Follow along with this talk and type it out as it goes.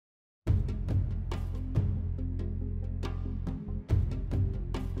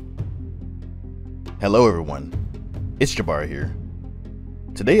Hello everyone, it's Jabbar here.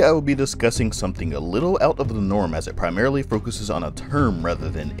 Today I will be discussing something a little out of the norm as it primarily focuses on a term rather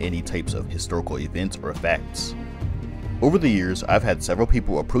than any types of historical events or facts. Over the years, I've had several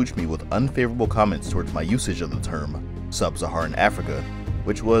people approach me with unfavorable comments towards my usage of the term Sub-Saharan Africa,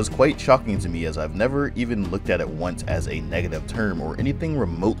 which was quite shocking to me as I've never even looked at it once as a negative term or anything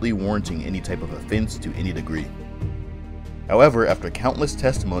remotely warranting any type of offense to any degree. However, after countless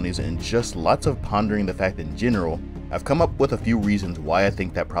testimonies and just lots of pondering the fact in general, I've come up with a few reasons why I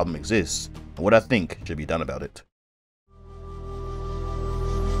think that problem exists, and what I think should be done about it.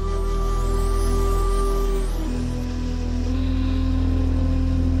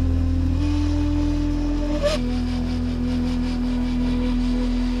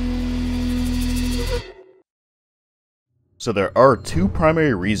 So there are two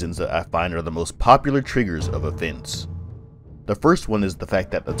primary reasons that I find are the most popular triggers of offense. The first one is the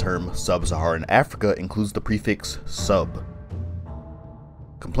fact that the term Sub-Saharan Africa includes the prefix sub.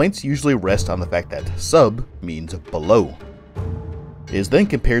 Complaints usually rest on the fact that sub means below. It is then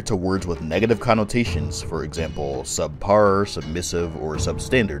compared to words with negative connotations, for example, subpar, submissive, or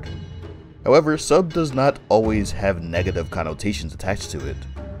substandard. However, sub does not always have negative connotations attached to it.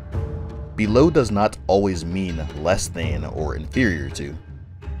 Below does not always mean less than or inferior to.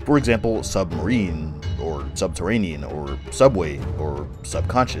 For example, submarine, or subterranean, or subway, or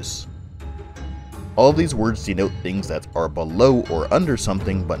subconscious. All of these words denote things that are below or under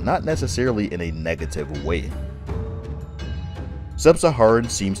something, but not necessarily in a negative way. Sub-Saharan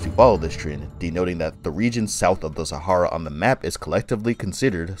seems to follow this trend, denoting that the region south of the Sahara on the map is collectively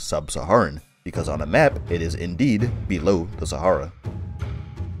considered Sub-Saharan, because on a map it is indeed below the Sahara.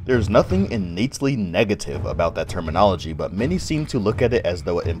 There's nothing innately negative about that terminology, but many seem to look at it as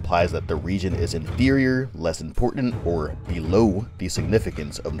though it implies that the region is inferior, less important, or below the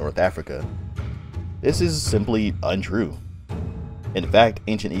significance of North Africa. This is simply untrue. In fact,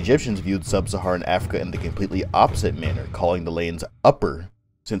 ancient Egyptians viewed Sub-Saharan Africa in the completely opposite manner, calling the lands upper,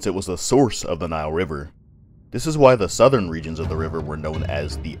 since it was the source of the Nile River. This is why the southern regions of the river were known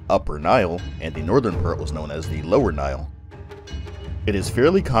as the Upper Nile, and the northern part was known as the Lower Nile. It is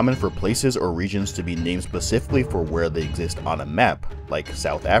fairly common for places or regions to be named specifically for where they exist on a map, like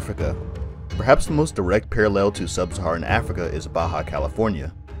South Africa. Perhaps the most direct parallel to Sub-Saharan Africa is Baja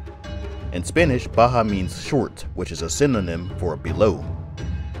California. In Spanish, Baja means short, which is a synonym for below.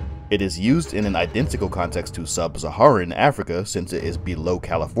 It is used in an identical context to Sub-Saharan Africa since it is below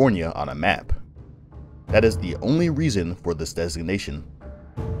California on a map. That is the only reason for this designation.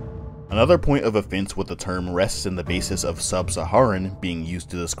 Another point of offense with the term rests in the basis of Sub-Saharan being used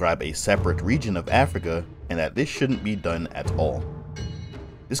to describe a separate region of Africa, and that this shouldn't be done at all.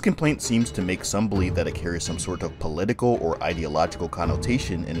 This complaint seems to make some believe that it carries some sort of political or ideological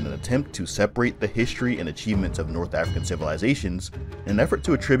connotation in an attempt to separate the history and achievements of North African civilizations in an effort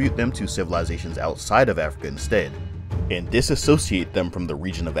to attribute them to civilizations outside of Africa instead, and disassociate them from the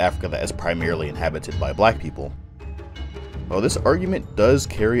region of Africa that is primarily inhabited by black people. While this argument does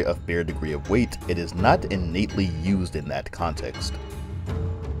carry a fair degree of weight, it is not innately used in that context.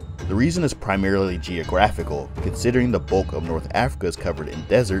 The reason is primarily geographical, considering the bulk of North Africa is covered in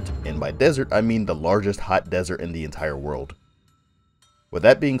desert, and by desert I mean the largest hot desert in the entire world. With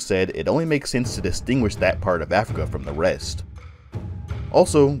that being said, it only makes sense to distinguish that part of Africa from the rest.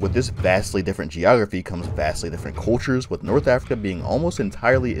 Also, with this vastly different geography comes vastly different cultures, with North Africa being almost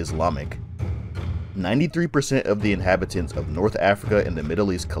entirely Islamic. 93% of the inhabitants of North Africa and the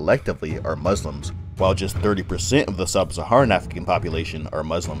Middle East collectively are Muslims, while just 30% of the Sub-Saharan African population are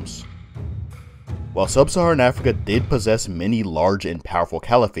Muslims. While Sub-Saharan Africa did possess many large and powerful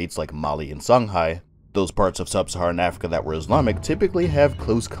caliphates like Mali and Songhai, those parts of Sub-Saharan Africa that were Islamic typically have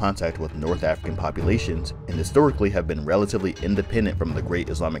close contact with North African populations and historically have been relatively independent from the great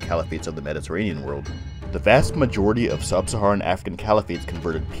Islamic caliphates of the Mediterranean world. The vast majority of Sub-Saharan African caliphates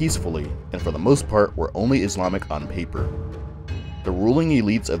converted peacefully and for the most part were only Islamic on paper. The ruling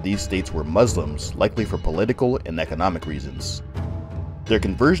elites of these states were Muslims, likely for political and economic reasons. Their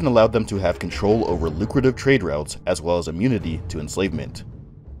conversion allowed them to have control over lucrative trade routes as well as immunity to enslavement.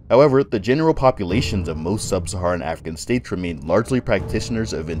 However, the general populations of most Sub-Saharan African states remained largely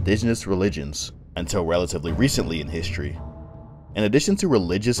practitioners of indigenous religions, until relatively recently in history. In addition to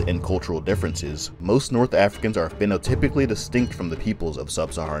religious and cultural differences, most North Africans are phenotypically distinct from the peoples of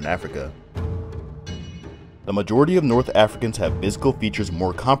Sub-Saharan Africa. The majority of North Africans have physical features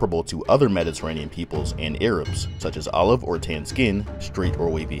more comparable to other Mediterranean peoples and Arabs, such as olive or tan skin, straight or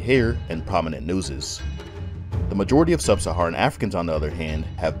wavy hair, and prominent noses. The majority of Sub-Saharan Africans, on the other hand,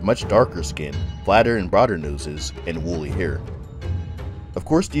 have much darker skin, flatter and broader noses, and woolly hair. Of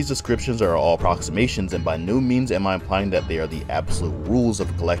course, these descriptions are all approximations, and by no means am I implying that they are the absolute rules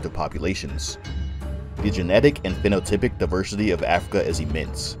of collective populations. The genetic and phenotypic diversity of Africa is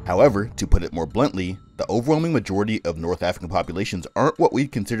immense. However, to put it more bluntly, the overwhelming majority of North African populations aren't what we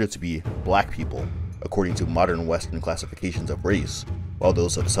consider to be black people, according to modern Western classifications of race, while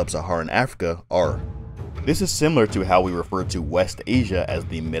those of Sub-Saharan Africa are. This is similar to how we refer to West Asia as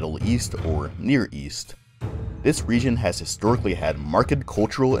the Middle East or Near East. This region has historically had marked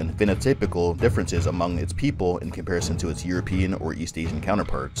cultural and phenotypical differences among its people in comparison to its European or East Asian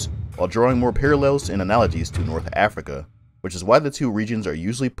counterparts, while drawing more parallels and analogies to North Africa, which is why the two regions are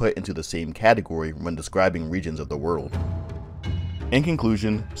usually put into the same category when describing regions of the world. In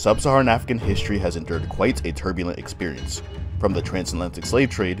conclusion, Sub-Saharan African history has endured quite a turbulent experience, from the transatlantic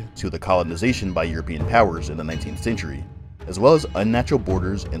slave trade to the colonization by European powers in the 19th century, as well as unnatural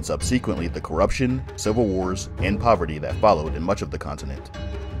borders and subsequently the corruption, civil wars, and poverty that followed in much of the continent.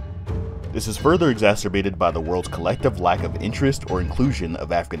 This is further exacerbated by the world's collective lack of interest or inclusion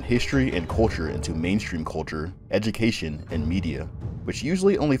of African history and culture into mainstream culture, education, and media, which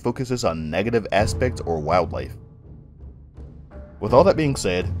usually only focuses on negative aspects or wildlife. With all that being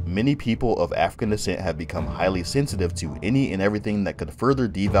said, many people of African descent have become highly sensitive to any and everything that could further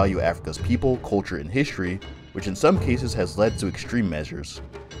devalue Africa's people, culture, and history, which in some cases has led to extreme measures.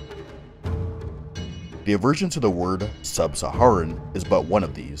 The aversion to the word Sub-Saharan is but one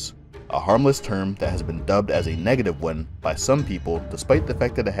of these, a harmless term that has been dubbed as a negative one by some people despite the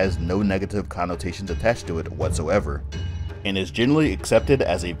fact that it has no negative connotations attached to it whatsoever, and is generally accepted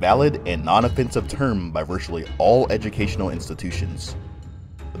as a valid and non-offensive term by virtually all educational institutions.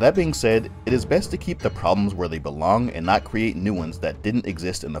 With that being said, it is best to keep the problems where they belong and not create new ones that didn't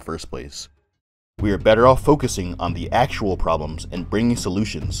exist in the first place. We are better off focusing on the actual problems and bringing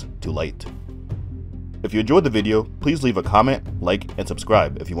solutions to light. If you enjoyed the video, please leave a comment, like, and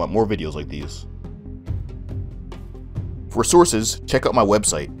subscribe if you want more videos like these. For sources, check out my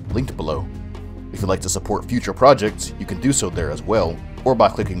website, linked below. If you'd like to support future projects, you can do so there as well, or by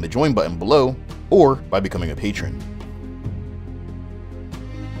clicking the join button below, or by becoming a patron.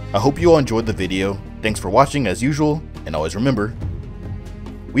 I hope you all enjoyed the video, thanks for watching as usual, and always remember,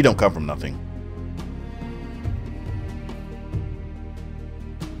 we don't come from nothing.